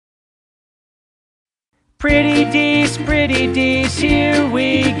Pretty Dees, here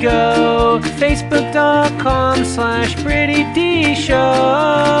we go. Facebook.com/Pretty D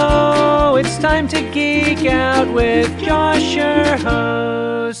Show. It's time to geek out with Josh, your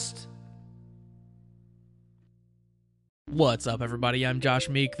host. What's up, everybody? I'm Josh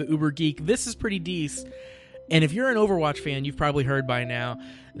Meek, the Uber Geek. This is Pretty Dees. And if you're an Overwatch fan, you've probably heard by now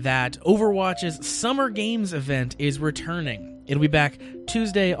that Overwatch's Summer Games event is returning. It'll be back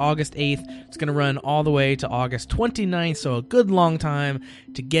Tuesday, August 8th. It's going to run all the way to August 29th, so a good long time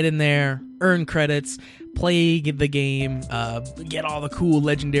to get in there, earn credits, play the game, get all the cool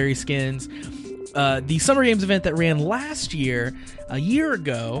legendary skins. The Summer Games event that ran last year, a year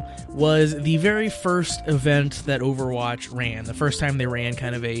ago, was the very first event that Overwatch ran. The first time they ran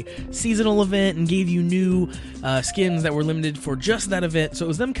kind of a seasonal event and gave you new skins that were limited for just that event. So it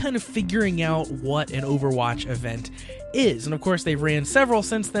was them kind of figuring out what an Overwatch event is. And of course, they've ran several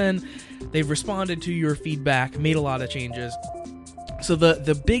since then. They've responded to your feedback, made a lot of changes. So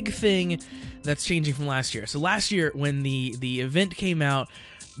the big thing that's changing from last year. So last year, when the event came out,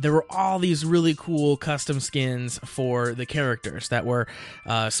 there were all these really cool custom skins for the characters that were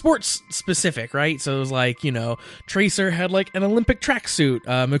sports specific, right? So it was like, you know, Tracer had like an Olympic tracksuit,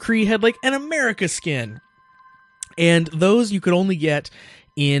 McCree had like an America skin, and those you could only get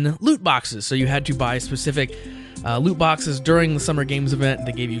in loot boxes. So you had to buy specific loot boxes during the Summer Games event.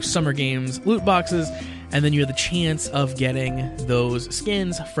 They gave you Summer Games loot boxes, and then you had the chance of getting those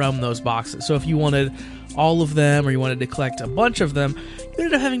skins from those boxes. So if you wanted all of them, or you wanted to collect a bunch of them, you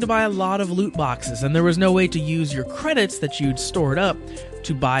ended up having to buy a lot of loot boxes, and there was no way to use your credits that you'd stored up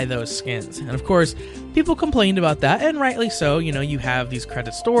to buy those skins. And of course, people complained about that, and rightly so. You know, you have these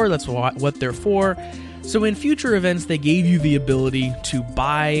credits stored, that's what they're for. So in future events, they gave you the ability to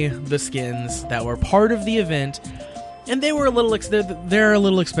buy the skins that were part of the event, and they were they're a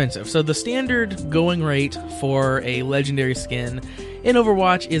little expensive. So the standard going rate for a legendary skin in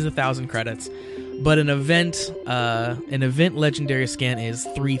Overwatch is 1,000 credits. But an event legendary skin is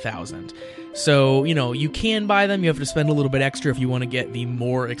 3,000. So, you know, you can buy them. You have to spend a little bit extra if you want to get the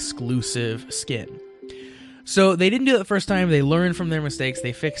more exclusive skin. So they didn't do it the first time. They learned from their mistakes.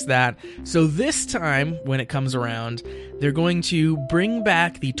 They fixed that. So this time, when it comes around, they're going to bring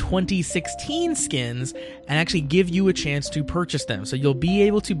back the 2016 skins and actually give you a chance to purchase them. So you'll be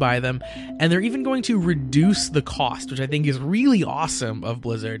able to buy them, and they're even going to reduce the cost, which I think is really awesome of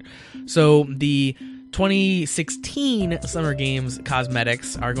Blizzard. So the 2016 Summer Games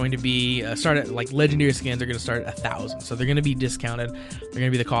cosmetics are going to be start at, like, legendary skins are going to start at 1,000. So they're going to be discounted. They're going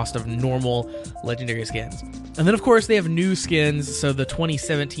to be the cost of normal legendary skins. And then, of course, they have new skins. So the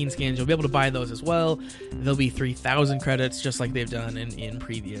 2017 skins, you'll be able to buy those as well. They'll be 3,000 credits, just like they've done in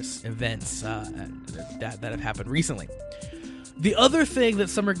previous events that have happened recently. The other thing that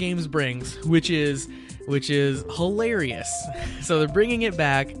Summer Games brings, which is hilarious. So they're bringing it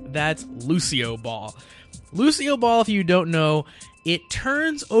back. That's Lucio Ball. Lucio Ball, if you don't know, it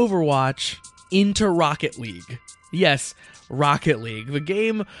turns Overwatch into Rocket League. Yes, Rocket League, the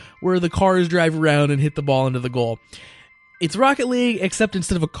game where the cars drive around and hit the ball into the goal. It's Rocket League, except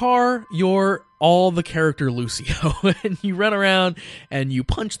instead of a car, you're all the character Lucio. And you run around and you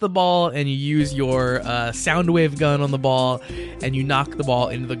punch the ball and you use your Soundwave gun on the ball and you knock the ball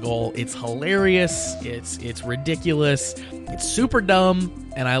into the goal. It's hilarious. It's ridiculous. It's super dumb,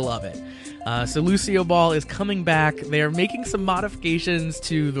 and I love it. So Lucio Ball is coming back. They are making some modifications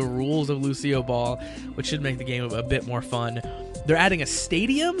to the rules of Lucio Ball, which should make the game a bit more fun. They're adding a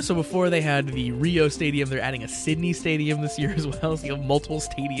stadium. So before they had the Rio Stadium, they're adding a Sydney Stadium this year as well. So you have multiple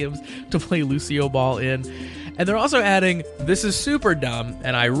stadiums to play Lucio Ball in. And they're also adding, this is super dumb,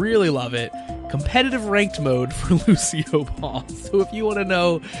 and I really love it, competitive ranked mode for Lucio Ball. So if you want to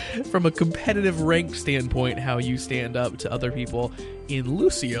know from a competitive ranked standpoint how you stand up to other people in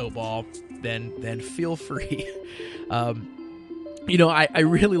Lucio Ball, then feel free. You know, I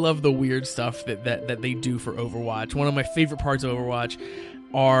really love the weird stuff that they do for Overwatch. One of my favorite parts of Overwatch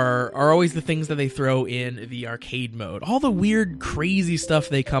are always the things that they throw in the arcade mode. All the weird, crazy stuff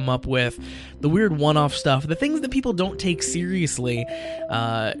they come up with, the weird one-off stuff, the things that people don't take seriously.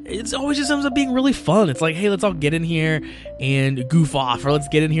 It's always just ends up being really fun. It's like, hey, let's all get in here and goof off, or let's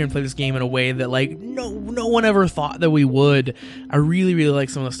get in here and play this game in a way that, like, no one ever thought that we would. I really, really like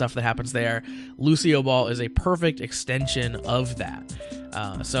some of the stuff that happens there. Lucio Ball is a perfect extension of that.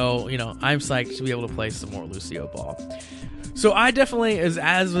 So, you know, I'm psyched to be able to play some more Lucio Ball. So I definitely,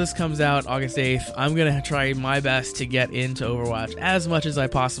 as this comes out August 8th, I'm going to try my best to get into Overwatch as much as I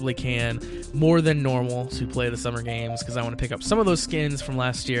possibly can, more than normal, to play the Summer Games, because I want to pick up some of those skins from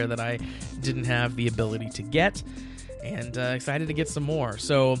last year that I didn't have the ability to get. and excited to get some more.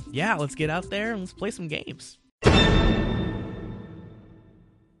 So yeah, let's get out there and let's play some games.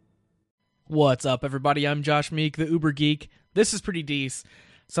 What's up, everybody? I'm Josh Meek, the Uber Geek. This is Pretty Decent,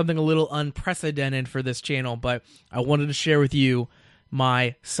 something a little unprecedented for this channel, but I wanted to share with you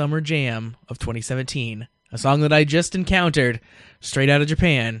my summer jam of 2017, a song that I just encountered straight out of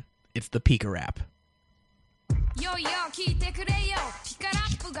Japan. It's the Pika Rap. Yo yo 聞いてくれよピカラ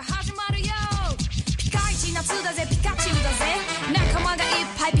ップが始まるよピカイチ夏だぜピカチュウだぜ仲間がいっ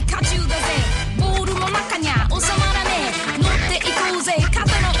ぱいピカチュウだぜボールの中にゃ収まらねえ乗っていこうぜ肩の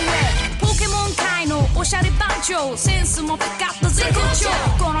上ポケモン界のおしゃれ番長センスもピカッと絶好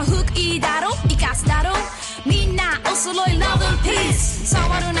調この服いいだろイカスだろみんなお揃いラブピース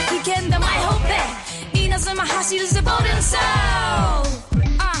触るな危険だマイホッペ稲妻走るぜボーデンソー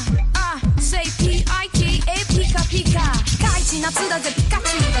Say P-I-K-A ピカピカピカイチ夏だぜピカ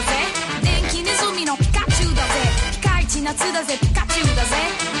チュウだぜ電気ネズミのピカチュウだぜピカイチ夏だぜピカチュウだぜ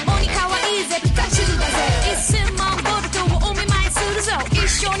鬼かわいいぜピカチュウだぜ1000万ボルトをお見舞いするぞ一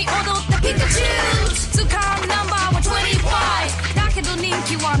緒に踊ってピカチュウ掴むナンバーは25だけど人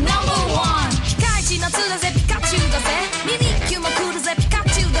気はナンバーワンピカイチ夏だぜピカチュウだぜミミッキュも来るぜピカ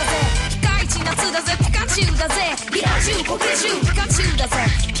チュウだぜピカイチ夏だぜピカチュウだぜリア充ポケチュウピカチュウだぜ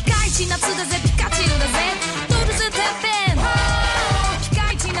ピカイチ夏だぜピカチュウだぜ